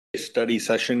study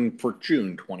session for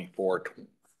June 24,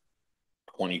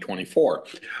 2024.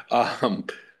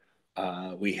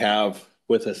 We have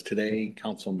with us today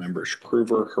council members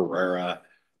Krueger, Herrera,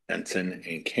 Benson,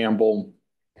 and Campbell.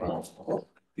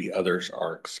 The others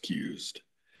are excused.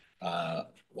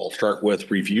 We'll start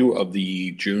with review of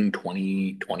the June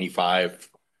 25th,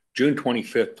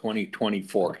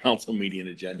 2024 council meeting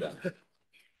agenda.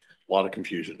 A lot of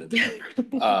confusion.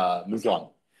 Ms. Long.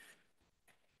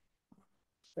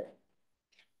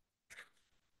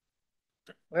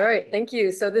 All right, thank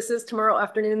you. So this is tomorrow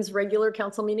afternoon's regular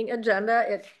council meeting agenda.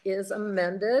 It is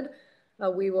amended.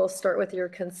 We will start with your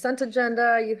consent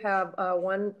agenda. You have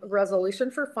one resolution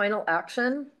for final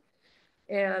action,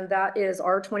 and that is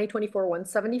R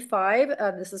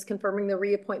 2024-175. This is confirming the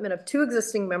reappointment of 2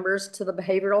 existing members to the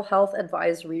Behavioral Health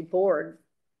Advisory Board.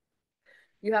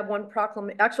 You have one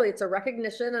proclamation, actually it's a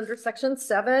recognition under Section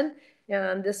 7,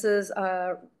 and this is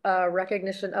a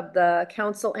recognition of the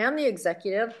council and the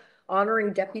executive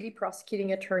honoring Deputy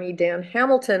Prosecuting Attorney Dan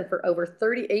Hamilton for over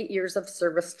 38 years of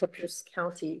service to Pierce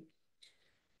County.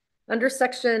 Under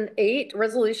Section 8,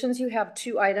 resolutions, you have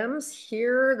 2 items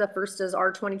here. The first is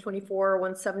R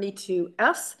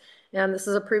 2024-172S, and this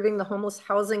is approving the Homeless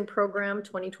Housing Program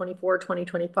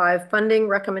 2024-2025 funding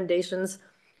recommendations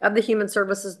of the Human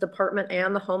Services Department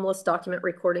and the Homeless Document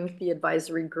Recording Fee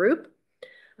Advisory Group.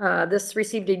 This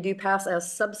received a due pass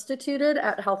as substituted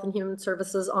at Health and Human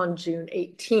Services on June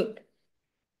 18th.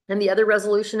 And the other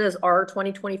resolution is R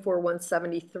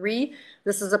 2024-173.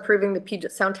 This is approving the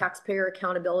Puget Sound Taxpayer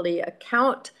Accountability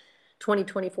Account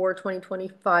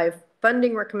 2024-2025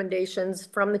 funding recommendations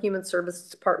from the Human Services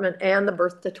Department and the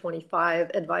Birth to 25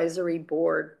 Advisory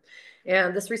Board.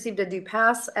 And this received a due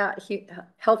pass at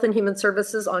Health and Human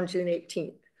Services on June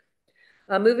 18th.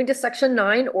 Moving to Section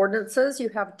 9, ordinances, you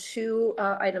have 2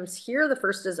 items here. The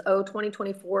first is O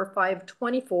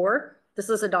 2024-524. This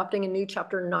is adopting a new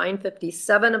Chapter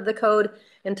 957 of the code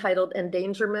entitled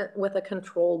Endangerment with a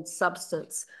Controlled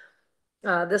Substance.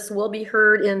 This will be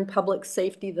heard in public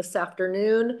safety this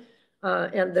afternoon,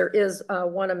 and there is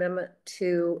one amendment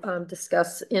to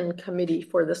discuss in committee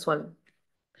for this one.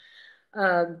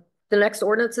 The next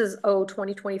ordinance is O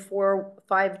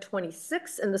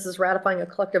 2024-526, and this is ratifying a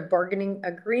collective bargaining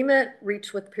agreement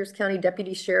reached with Pierce County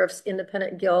Deputy Sheriff's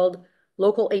Independent Guild,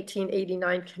 Local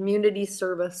 1889 Community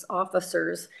Service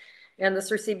Officers. And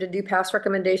this received a due pass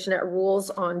recommendation at Rules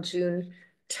on June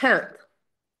 10th.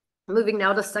 Moving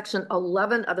now to Section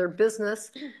 11, Other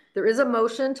Business. There is a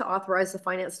motion to authorize the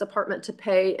Finance Department to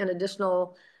pay an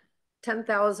additional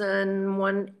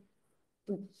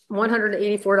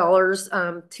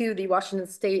 $10,184 to the Washington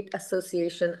State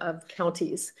Association of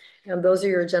Counties. And those are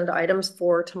your agenda items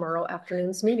for tomorrow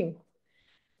afternoon's meeting.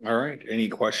 All right, any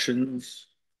questions?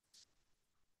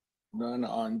 None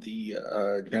on the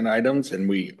agenda items, and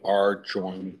we are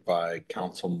joined by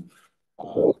Councilmember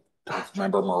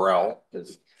Morrell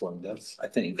has joined us. I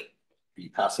think be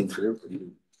passing through.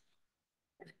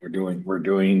 We're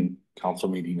doing council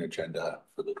meeting agenda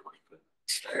for the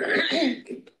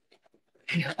 25th.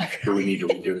 Do we need to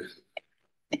redo it?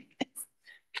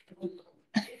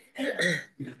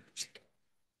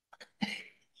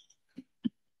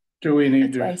 Do we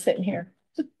need to? I'm sitting here.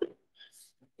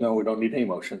 No, we don't need any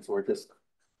motions. We're just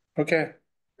okay.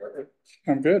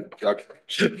 I'm good. Okay.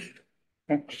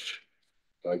 I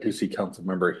do see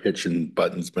Councilmember Hitchin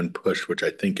button's been pushed, which I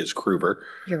think is Krueger.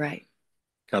 You're right.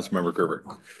 Councilmember Krueger.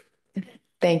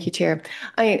 Thank you, Chair.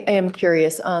 I am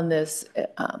curious on this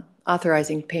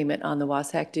authorizing payment on the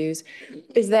WASAC dues.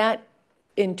 Is that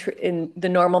in the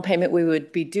normal payment we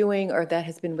would be doing, or that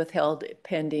has been withheld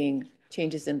pending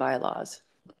changes in bylaws?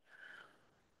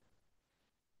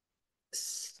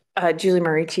 Julie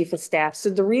Murray, Chief of Staff.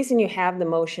 So the reason you have the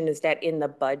motion is that in the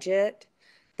budget,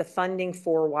 the funding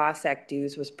for WASAC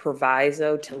dues was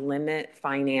proviso to limit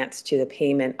finance to the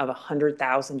payment of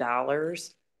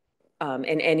 $100,000 and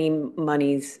any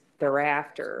monies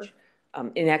thereafter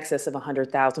in excess of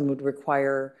 $100,000 would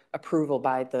require approval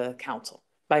by the council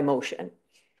by motion.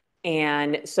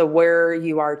 And so where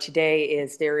you are today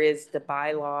is there is the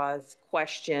bylaws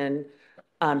question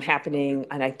happening,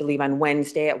 and I believe on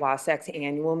Wednesday at WASAC's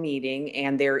annual meeting,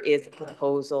 and there is a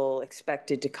proposal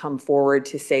expected to come forward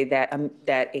to say that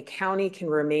that a county can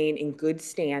remain in good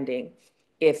standing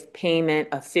if payment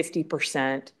of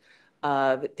 50%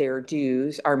 of their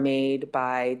dues are made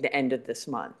by the end of this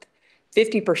month.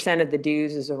 50% of the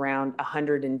dues is around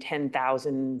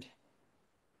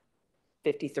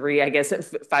 $110,053, I guess,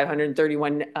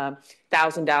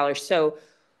 $531,000. So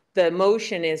the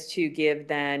motion is to give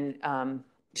then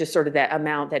just sort of that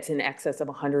amount that's in excess of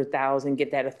 100,000,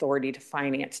 get that authority to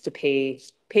finance to pay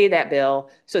that bill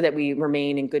so that we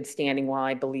remain in good standing while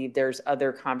I believe there's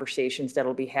other conversations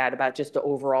that'll be had about just the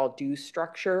overall due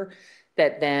structure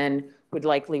that then would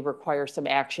likely require some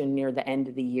action near the end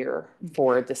of the year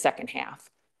for the second half.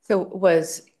 So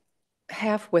was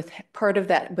part of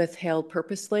that withheld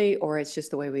purposely, or it's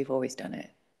just the way we've always done it?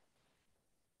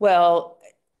 Well,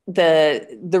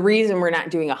 the reason we're not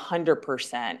doing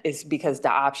 100% is because the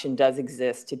option does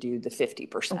exist to do the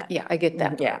 50%. Yeah, I get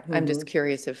that. Yeah. I'm just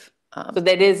curious if, So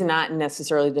that is not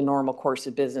necessarily the normal course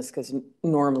of business because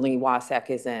normally WASAC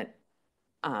isn't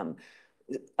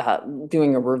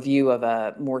doing a review of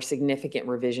a more significant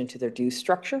revision to their due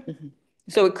structure.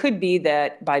 So it could be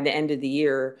that by the end of the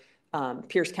year,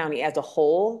 Pierce County as a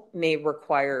whole may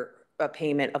require a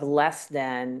payment of less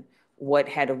than what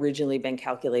had originally been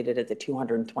calculated at the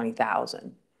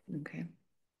 220,000. okay.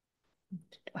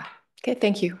 Wow. Okay,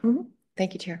 thank you.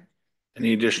 Thank you, Chair.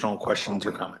 Any additional questions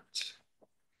or comments?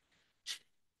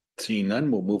 Seeing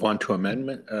none, we'll move on to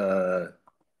amendment. Are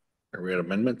we at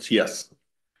amendments? Yes.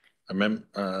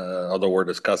 Although we're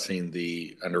discussing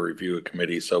the under review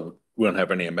committee, so we don't have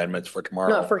any amendments for tomorrow.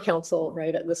 Not for council,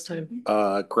 right, at this time.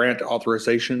 Grant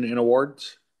authorization and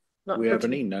awards. Not We for have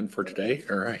any? None for today?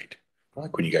 All right. I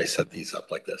like when you guys set these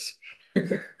up like this.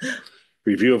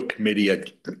 Review of committee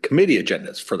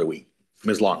agendas for the week.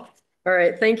 Ms. Long. All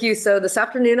right, thank you. So this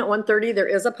afternoon at 1:30, there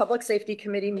is a Public Safety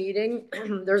Committee meeting.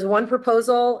 There's one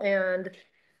proposal and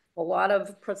a lot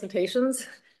of presentations.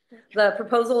 The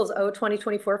proposal is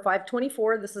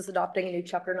O-2024-524. This is adopting a new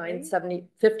Chapter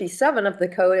 957 of the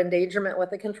code, endangerment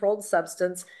with a controlled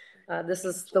substance. This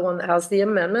is the one that has the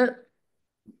amendment.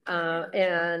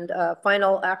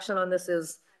 Final action on this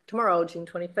is tomorrow, June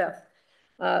 25th.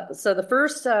 So the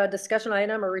first discussion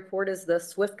item or report is the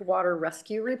Swiftwater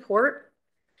Rescue Report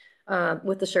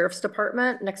with the Sheriff's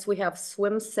Department. Next, we have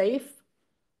Swim Safe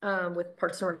with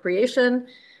Parks and Recreation.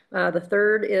 The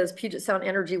third is Puget Sound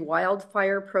Energy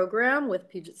Wildfire Program with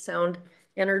Puget Sound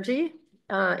Energy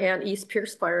and East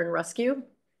Pierce Fire and Rescue.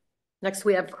 Next,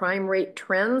 we have crime rate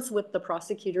trends with the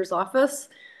Prosecutor's Office.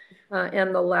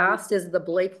 And the last is the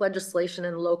Blake legislation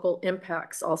and local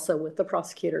impacts, also with the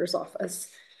Prosecutor's Office.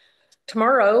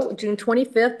 Tomorrow, June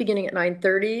 25th, beginning at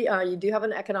 9:30, you do have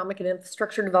an Economic and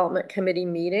Infrastructure Development Committee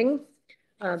meeting.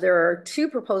 There are two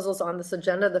proposals on this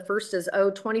agenda. The first is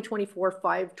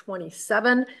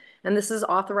O-2024-527, and this is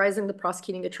authorizing the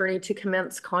prosecuting attorney to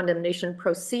commence condemnation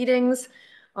proceedings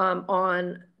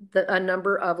on a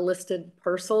number of listed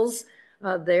parcels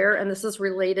there. And this is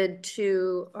related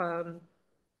to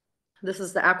this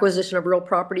is the acquisition of real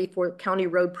property for County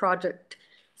Road Project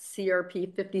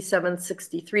CRP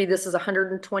 5763. This is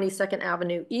 122nd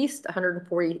Avenue East,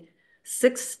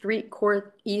 146th Street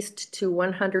Court East to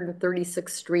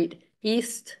 136th Street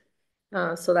East.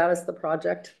 So that is the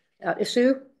project at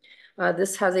issue.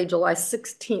 This has a July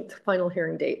 16th final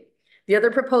hearing date. The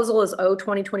other proposal is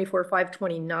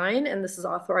O-2024-529, and this is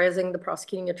authorizing the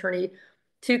prosecuting attorney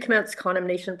to commence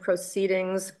condemnation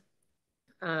proceedings.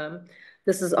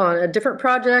 This is on a different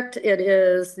project. It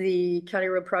is the County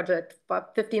Road Project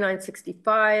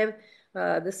 5965.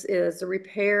 This is a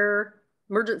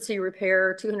emergency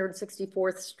repair,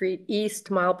 264th Street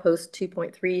East, milepost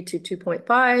 2.3 to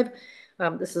 2.5.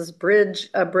 This is a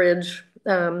bridge.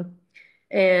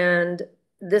 And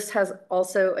this has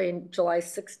also a July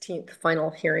 16th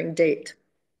final hearing date.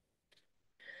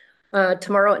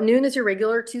 Tomorrow at noon is your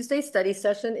regular Tuesday study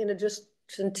session. In addition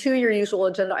to your usual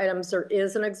agenda items, there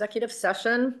is an executive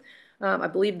session. I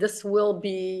believe this will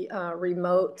be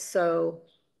remote, so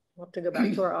we'll have to go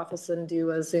back to our office and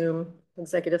do a Zoom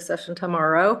executive session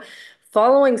tomorrow.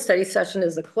 Following study session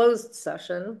is a closed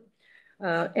session.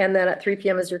 And then at 3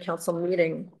 p.m. is your council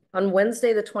meeting. On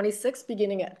Wednesday, the 26th,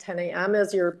 beginning at 10 a.m.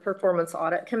 is your performance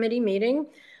audit committee meeting.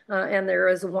 And there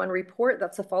is one report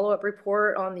that's a follow-up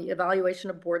report on the evaluation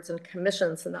of boards and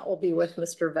commissions, and that will be with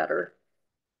Mr. Vetter.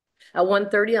 At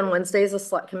 1:30 on Wednesday is a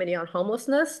select committee on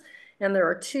homelessness, and there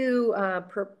are two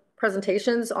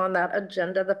presentations on that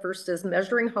agenda. The first is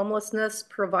measuring homelessness,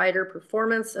 provider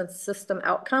performance, and system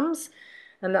outcomes,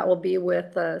 and that will be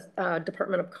with the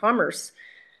Department of Commerce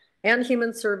and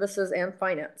Human Services and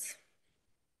Finance.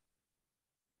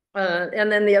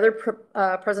 And then the other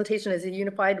presentation is a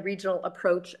unified regional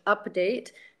approach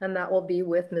update, and that will be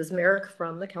with Ms. Merrick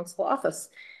from the council office.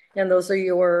 And those are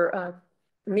your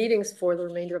meetings for the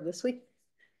remainder of this week.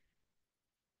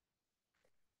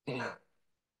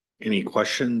 Any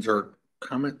questions or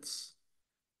comments?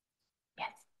 Yes.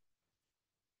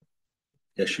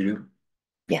 Yes, you do.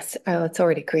 Yes, oh, it's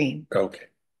already green. Okay.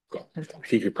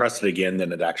 If you press it again,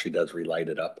 then it actually does relight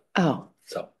it up. Oh,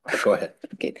 So go ahead.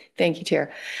 Okay, thank you,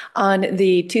 Chair. On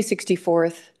the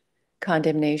 264th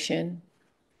condemnation,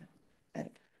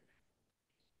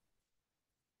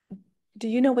 do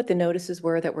you know what the notices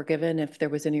were that were given, if there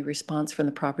was any response from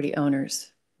the property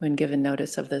owners when given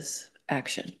notice of this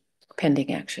action,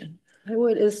 pending action?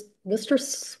 Is Mr.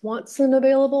 Swanson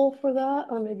available for that,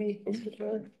 or maybe?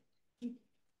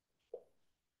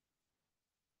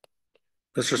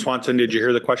 Mr. Swanson, did you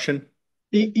hear the question?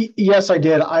 Yes, I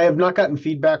did. I have not gotten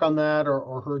feedback on that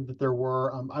or heard that there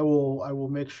were. I will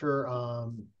make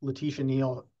sure Letitia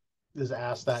Neal is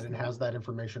asked that and has that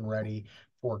information ready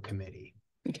for committee.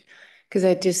 Because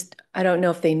I don't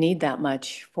know if they need that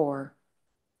much for,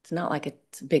 it's not like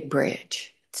it's a big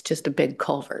bridge. It's just a big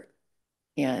culvert.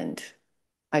 And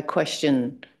I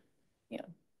question,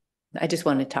 I just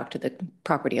want to talk to the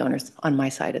property owners on my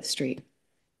side of the street.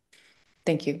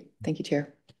 Thank you. Thank you,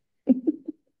 Chair.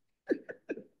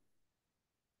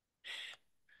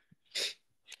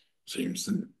 Seems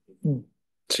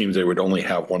they would only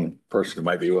have one person who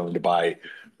might be willing to buy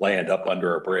land up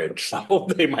under a bridge. So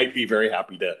they might be very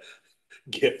happy to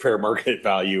get fair market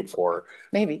value for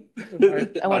Maybe. I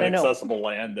want to know. inaccessible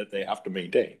land that they have to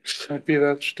maintain. Might be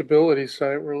that stability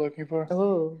site we're looking for.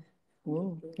 Oh.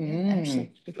 Oh, yeah,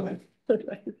 actually.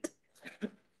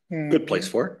 Good place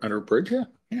for it, under a bridge, yeah.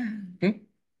 Yeah.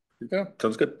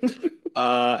 Sounds good.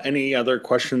 Any other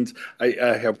questions?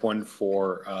 I have one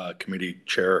for Committee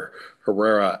Chair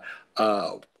Herrera.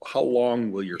 How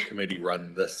long will your committee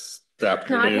run this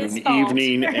afternoon,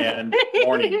 evening, and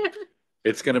morning?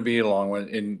 It's going to be a long one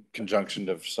in conjunction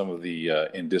of some of the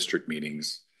in-district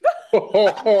meetings.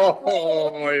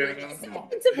 Oh,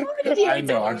 yeah. I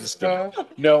know, I'm just kidding.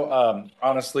 No,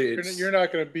 honestly, it's. You're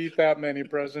not gonna beat that many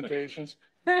presentations.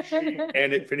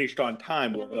 And it finished on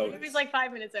time. It was like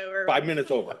 5 minutes over. 5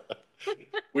 minutes over.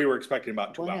 We were expecting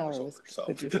about 2 1 hours hour over, was so.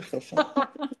 sufficient.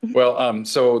 Well,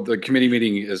 so the committee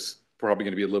meeting is probably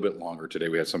going to be a little bit longer today.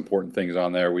 We had some important things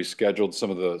on there. We scheduled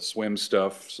some of the swim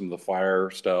stuff, some of the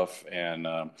fire stuff, and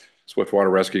swiftwater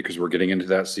rescue, because we're getting into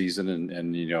that season,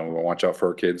 and we'll watch out for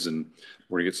our kids, and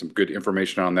we're gonna get some good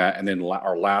information on that. And then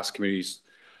our last committees,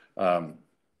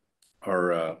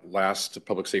 our last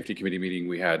public safety committee meeting,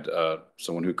 we had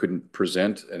someone who couldn't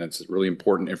present, and it's really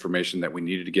important information that we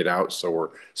needed to get out, so we're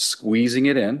squeezing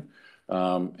it in.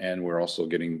 And we're also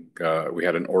getting, we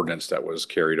had an ordinance that was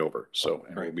carried over, so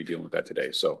and we'll be dealing with that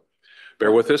today. So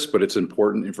bear with us, but it's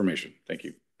important information. Thank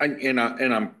you. And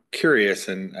I'm curious,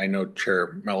 and I know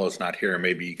Chair Mello's not here,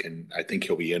 maybe you can, I think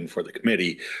he'll be in for the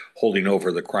committee, holding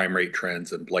over the crime rate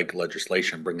trends and blanket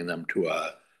legislation, bringing them to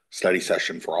a study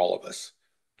session for all of us.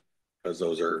 Because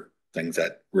those are things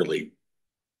that really,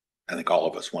 I think all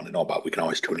of us want to know about. We can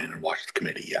always tune in and watch the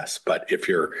committee, yes. But if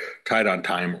you're tight on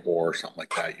time or something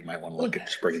like that, you might want to look at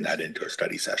just bringing that into a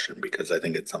study session, because I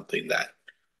think it's something that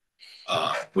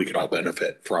we could all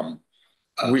benefit from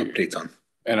updates on.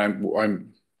 And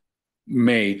I'm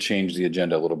may change the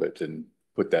agenda a little bit and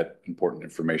put that important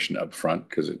information up front,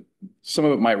 because some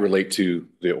of it might relate to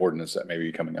the ordinance that may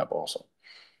be coming up also.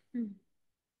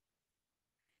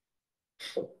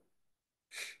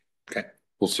 Okay.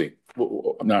 We'll see.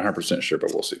 I'm not 100% sure,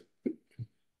 but we'll see.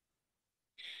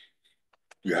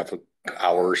 You have an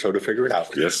hour or so to figure it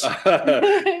out. Yes.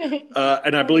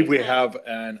 And I believe we have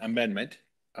an amendment.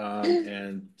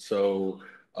 And so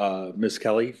Ms.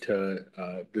 Kelly, to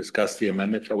discuss the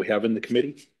amendment that we have in the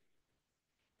committee.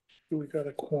 Do we got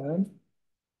a quorum?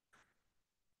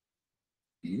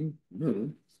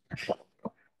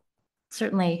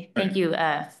 Certainly. Thank you,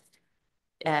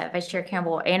 Vice Chair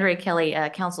Campbell, Andrea Kelly,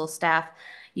 council staff.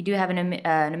 You do have an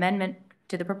amendment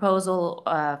to the proposal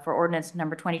for ordinance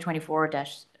number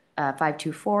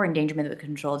 2024-524, endangerment of a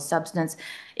controlled substance.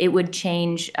 It would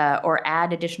change or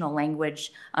add additional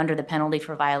language under the penalty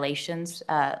for violations,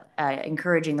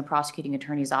 encouraging the prosecuting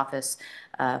attorney's office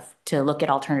to look at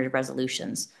alternative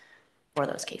resolutions for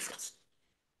those cases.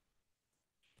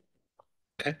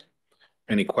 Okay.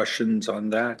 Any questions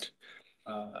on that?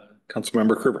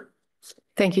 Councilmember Krueger.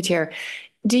 Thank you, Chair.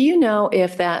 Do you know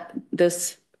if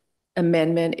this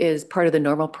amendment is part of the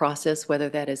normal process, whether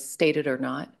that is stated or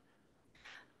not?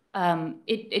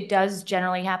 It does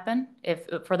generally happen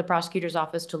for the prosecutor's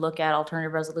office to look at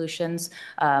alternative resolutions,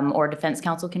 or defense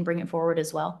counsel can bring it forward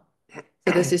as well.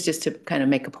 So this is just to kind of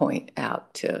make a point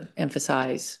out to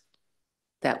emphasize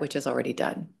that which is already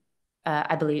done.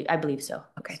 I believe so.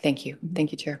 Okay, thank you.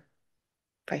 Thank you, Chair.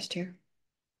 Vice Chair.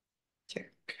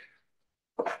 Chair.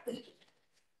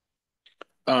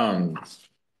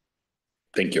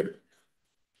 Thank you.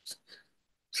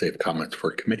 Save comments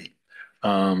for committee.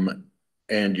 And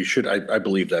you should, I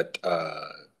believe that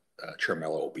Chair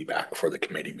Mello will be back for the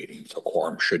committee meeting, so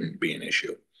quorum shouldn't be an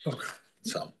issue. Okay.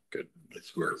 So good.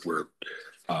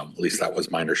 At least that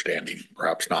was my understanding.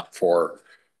 Perhaps not for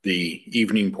the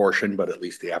evening portion, but at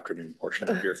least the afternoon portion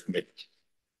of your committee.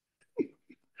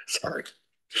 Sorry.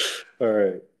 All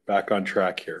right, back on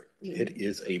track here. It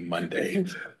is a Monday.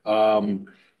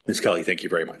 Ms. Kelly, thank you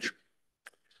very much.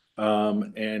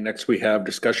 And next we have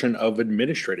discussion of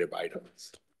administrative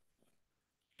items.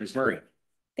 Ms. Murray.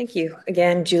 Thank you.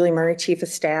 Again, Julie Murray, Chief of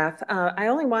Staff. I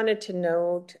only wanted to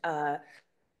note,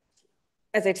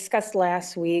 as I discussed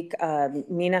last week,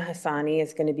 Mina Hassani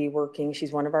is going to be working.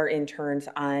 She's one of our interns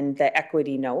on the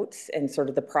equity notes and sort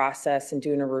of the process and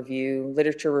doing a review,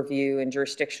 literature review and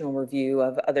jurisdictional review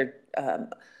of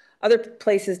other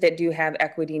places that do have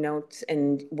equity notes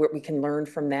and what we can learn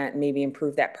from that and maybe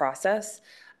improve that process.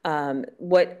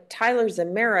 What Tyler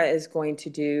Zamora is going to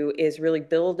do is really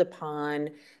build upon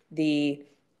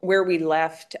where we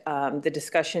left the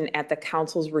discussion at the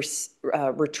council's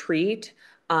retreat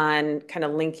on kind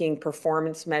of linking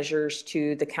performance measures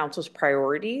to the council's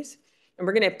priorities. And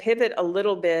we're going to pivot a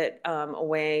little bit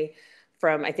away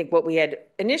from, I think, what we had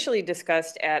initially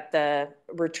discussed at the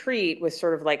retreat was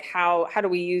sort of like how do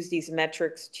we use these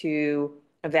metrics to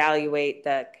evaluate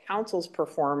the council's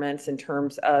performance in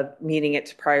terms of meeting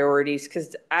its priorities?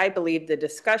 Because I believe the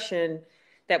discussion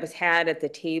that was had at the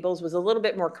tables was a little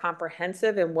bit more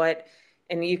comprehensive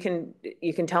and you can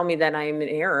tell me that I'm in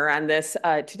error on this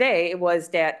today. It was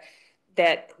that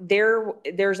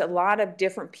there's a lot of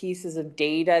different pieces of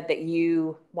data that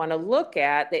you want to look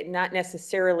at that not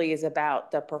necessarily is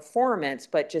about the performance,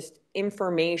 but just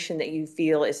information that you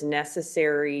feel is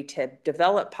necessary to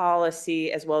develop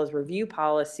policy as well as review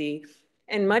policy.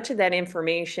 And much of that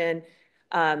information,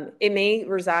 it may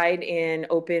reside in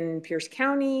open Pierce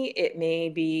County. It may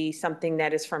be something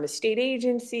that is from a state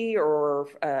agency or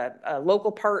a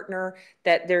local partner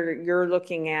that you're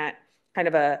looking at kind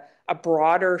of a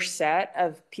broader set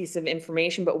of piece of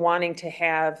information, but wanting to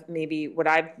have maybe what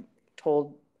I've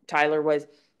told Tyler was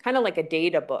kind of like a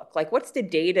data book. Like, what's the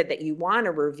data that you want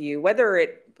to review, whether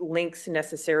it links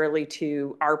necessarily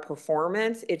to our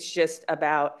performance, it's just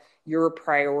about your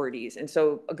priorities. And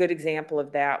so a good example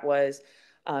of that was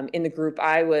in the group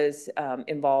I was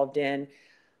involved in,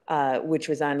 which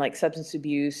was on like substance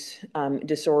abuse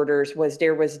disorders,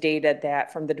 there was data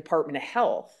that from the Department of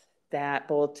Health that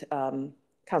both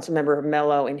Councilmember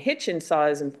Mello and Hitchens saw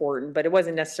as important, but it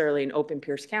wasn't necessarily in open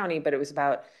Pierce County, but it was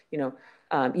about,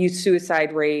 youth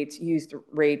suicide rates, youth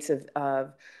rates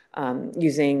of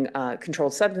using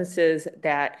controlled substances,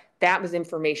 that was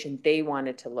information they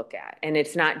wanted to look at. And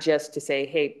it's not just to say,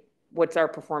 hey, what's our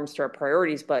performance to our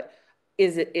priorities, but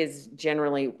is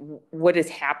generally what is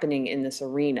happening in this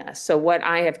arena. So what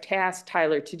I have tasked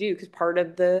Tyler to do, because part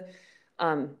of the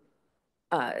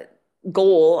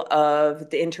goal of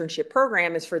the internship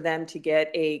program is for them to get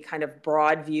a kind of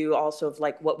broad view also of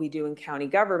like what we do in county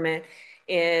government,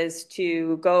 is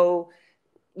to go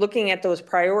looking at those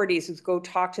priorities, is go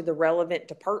talk to the relevant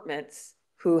departments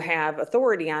who have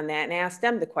authority on that and ask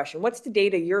them the question, what's the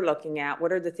data you're looking at?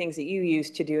 What are the things that you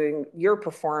use to doing your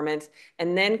performance?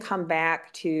 And then come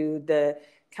back to the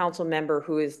council member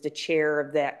who is the chair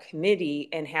of that committee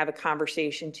and have a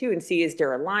conversation too and see, is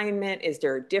there alignment? Is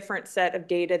there a different set of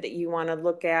data that you want to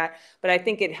look at? But I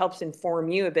think it helps inform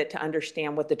you a bit to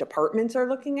understand what the departments are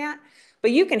looking at.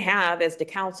 But you can have, as the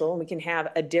council, we can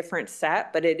have a different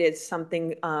set, but it is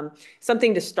something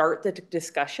to start the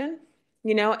discussion,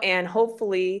 and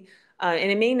hopefully,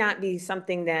 and it may not be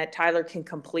something that Tyler can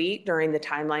complete during the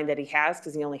timeline that he has,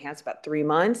 because he only has about 3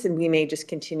 months, and we may just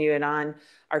continue it on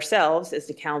ourselves as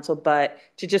the council, but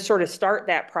to just sort of start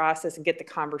that process and get the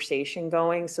conversation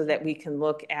going so that we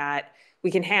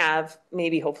can have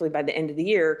maybe hopefully by the end of the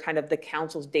year, kind of the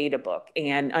council's data book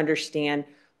and understand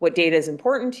what data is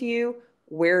important to you,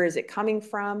 where is it coming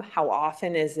from, how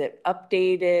often is it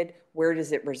updated, where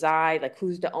does it reside, like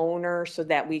who's the owner, so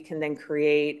that we can then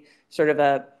create sort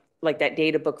of like that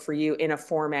data book for you in a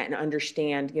format and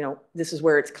understand, this is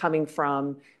where it's coming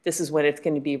from, this is when it's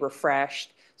going to be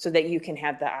refreshed, so that you can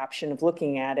have the option of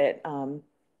looking at it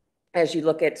as you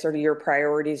look at sort of your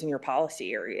priorities and your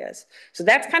policy areas. So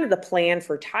that's kind of the plan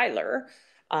for Tyler.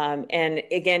 And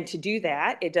again, to do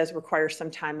that, it does require some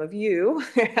time of you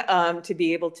to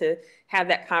be able to have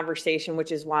that conversation,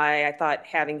 which is why I thought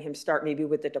having him start maybe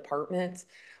with the departments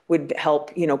would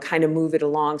help, kind of move it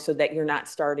along so that you're not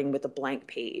starting with a blank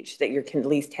page, that you can at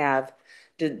least have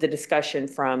the discussion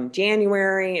from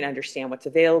January and understand what's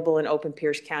available in open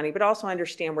Pierce County, but also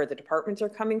understand where the departments are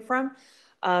coming from.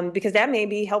 Because that may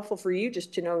be helpful for you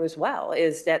just to know as well,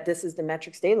 is that this is the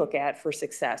metrics they look at for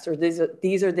success, or these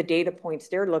are the data points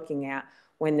they're looking at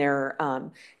when they're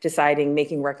deciding,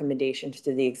 making recommendations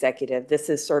to the executive. This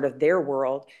is sort of their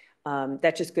world.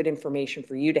 That's just good information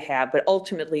for you to have, but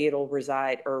ultimately it'll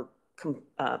reside or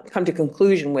come to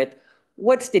conclusion with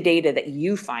what's the data that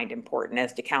you find important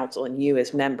as the council and you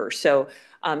as members. So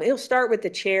it'll start with the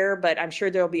chair, but I'm sure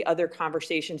there'll be other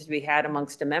conversations to be had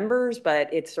amongst the members,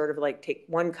 but it's sort of like take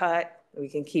one cut, we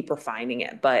can keep refining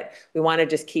it, but we want to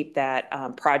just keep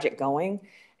that project going.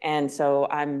 And so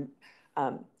I'm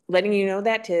letting you know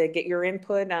that to get your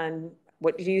input on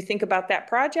what do you think about that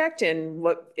project, and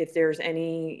what, if there's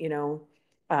any, you know,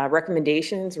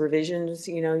 recommendations, revisions,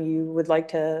 you know, you would like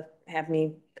to have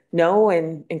me know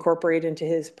and incorporate into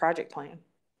his project plan.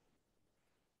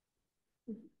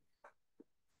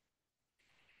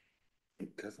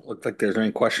 It doesn't look like there's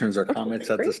any questions or comments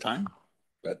at this time,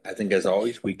 but I think as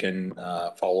always, we can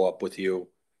follow up with you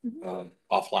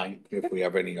offline if we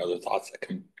have any other thoughts that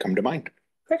can come to mind.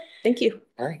 Okay, thank you.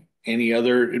 All right. Any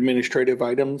other administrative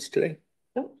items today?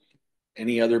 Nope.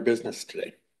 Any other business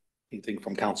today? Anything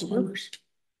from council members?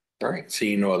 All right.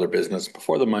 Seeing no other business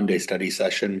before the Monday study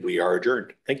session, we are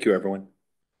adjourned. Thank you, everyone.